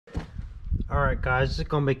Alright guys, this is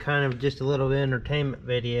going to be kind of just a little entertainment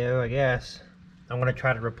video, I guess. I'm going to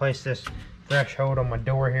try to replace this threshold on my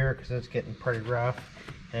door here because it's getting pretty rough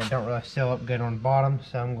and it don't really seal up good on the bottom,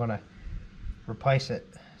 so I'm going to replace it.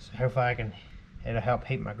 So hopefully it'll help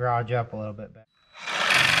heat my garage up a little bit better.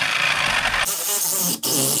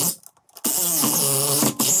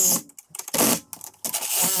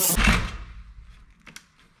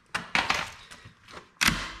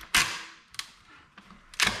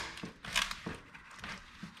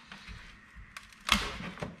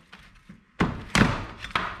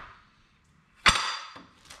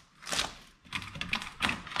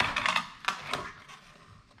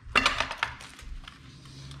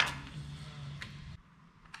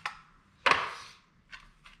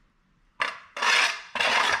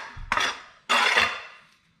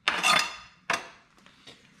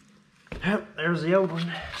 Yep, there's the old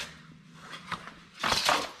one.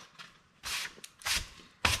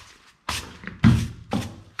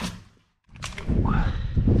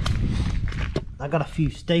 I got a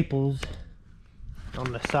few staples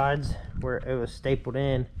on the sides where it was stapled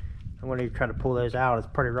in. I'm going to try to pull those out. It's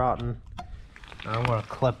pretty rotten. I'm going to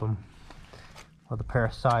clip them with a pair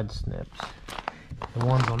of side snips. The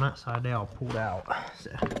ones on that side, they all pulled out.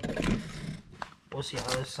 So we'll see how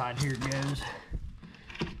this side here goes.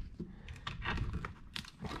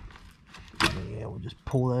 Yeah, we'll just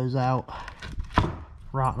pull those out.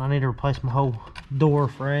 Rotten. I need to replace my whole door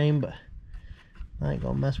frame, but I ain't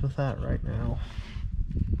gonna mess with that right now.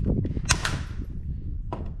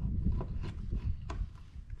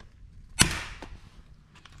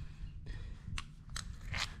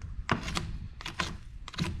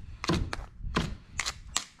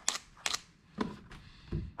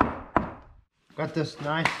 Got this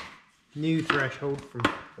nice new threshold from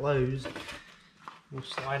Lowe's. We'll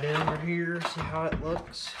slide in over here, see how it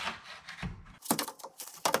looks.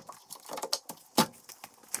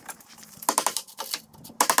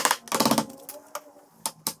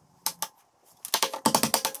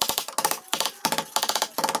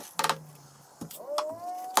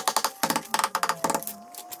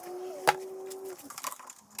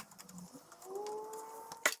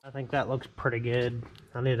 I think that looks pretty good.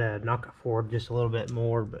 I need to knock it forward just a little bit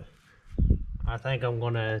more, but I think I'm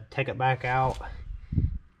gonna take it back out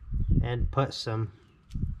and put some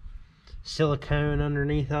silicone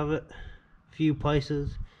underneath of it, a few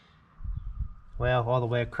places, well, all the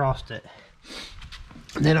way across it.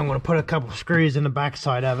 And then I'm going to put a couple screws in the back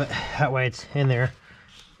side of it, that way it's in there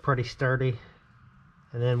pretty sturdy,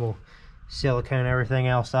 and then we'll silicone everything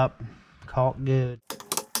else up, call it good.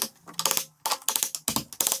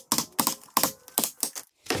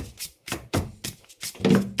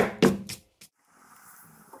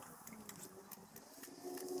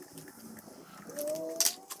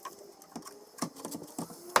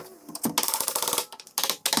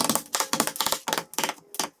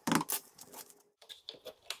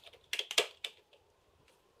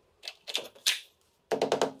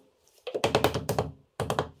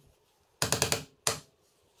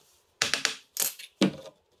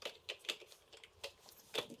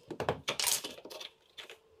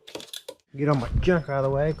 Get all my junk out of the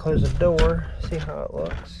way, close the door, see how it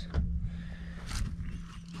looks.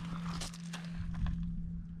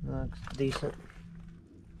 Looks decent.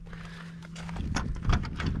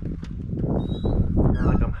 I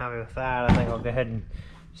think I'm happy with that. I think I'll go ahead and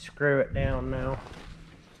screw it down now.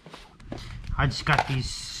 I just got these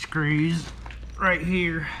screws right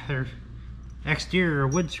here. They're exterior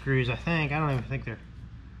wood screws, I think. I don't even think they're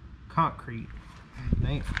concrete. They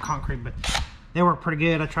ain't concrete, but they work pretty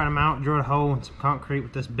good. I tried them out, drilled a hole in some concrete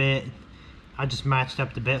with this bit. I just matched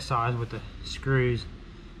up the bit size with the screws.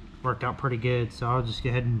 Worked out pretty good, so I'll just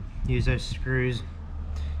go ahead and use those screws.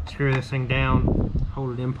 Screw this thing down,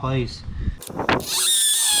 hold it in place.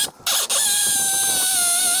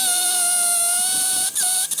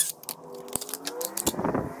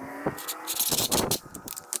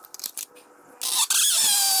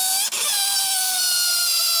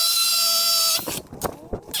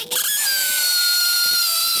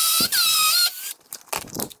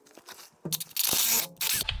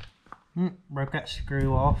 Broke that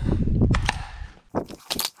screw off.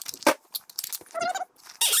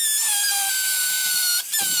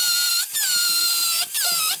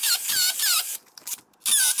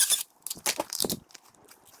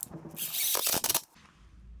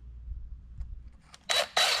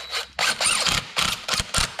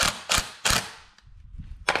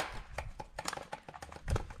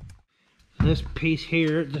 This piece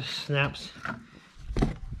here just snaps.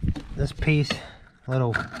 This piece,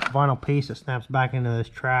 little vinyl piece that snaps back into this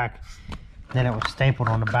track. Then it was stapled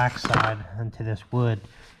on the back side into this wood.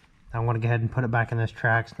 I'm going to go ahead and put it back in this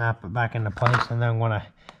track, snap it back into place, and then I'm going to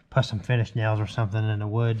put some finish nails or something in the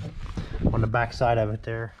wood on the back side of it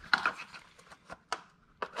there.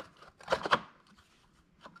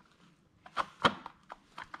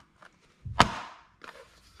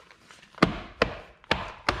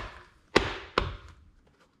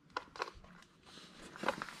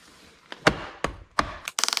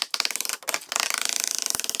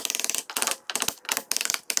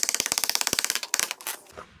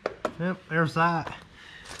 Yep, there's that.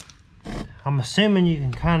 I'm assuming you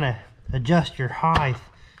can kind of adjust your height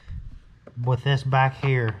with this back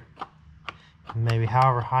here. Maybe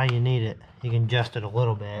however high you need it, you can adjust it a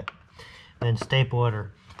little bit. Then staple it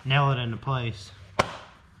or nail it into place.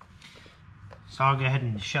 So I'll go ahead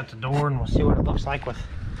and shut the door and we'll see what it looks like with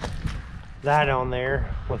that on there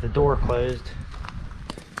with the door closed.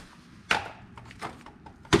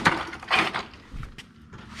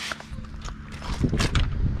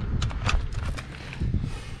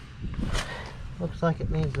 Looks like it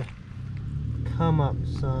needs to come up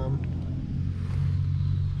some.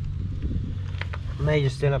 May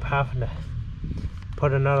just end up having to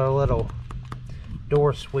put another little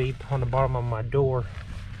door sweep on the bottom of my door.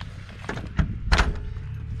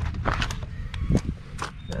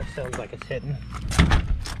 That sounds like it's hitting.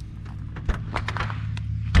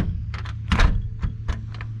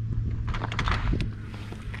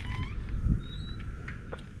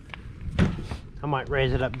 I might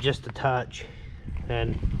raise it up just a touch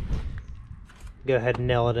and go ahead and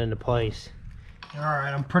nail it into place.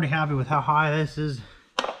 Alright, I'm pretty happy with how high this is.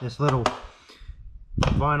 This little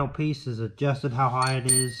vinyl piece is adjusted how high it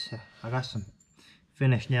is. I got some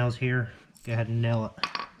finish nails here. Go ahead and nail it.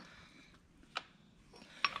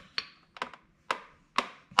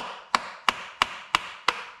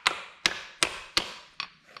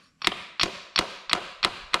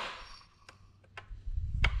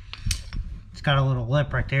 It's got a little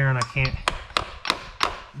lip right there and I can't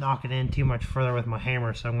knock it in too much further with my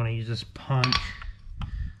hammer, so I'm going to use this punch.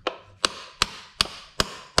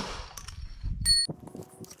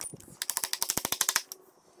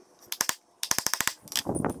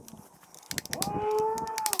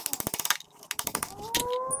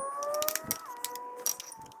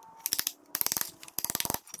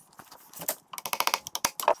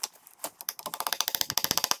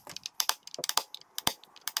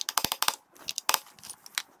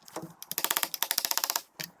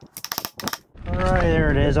 Alright,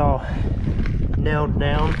 there it is, all nailed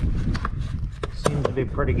down. Seems to be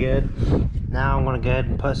pretty good. Now I'm going to go ahead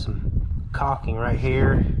and put some caulking right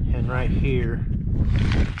here and right here.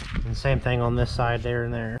 And same thing on this side there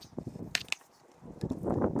and there.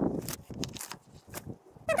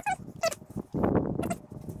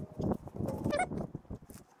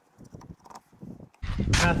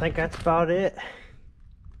 I think that's about it.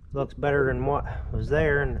 Looks better than what was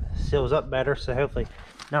there and seals up better, so hopefully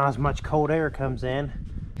not as much cold air comes in.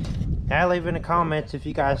 Now leave in the comments if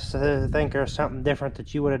you guys think there's something different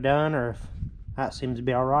that you would have done, or if that seems to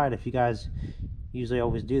be alright, if you guys usually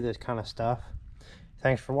always do this kind of stuff.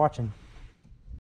 Thanks for watching.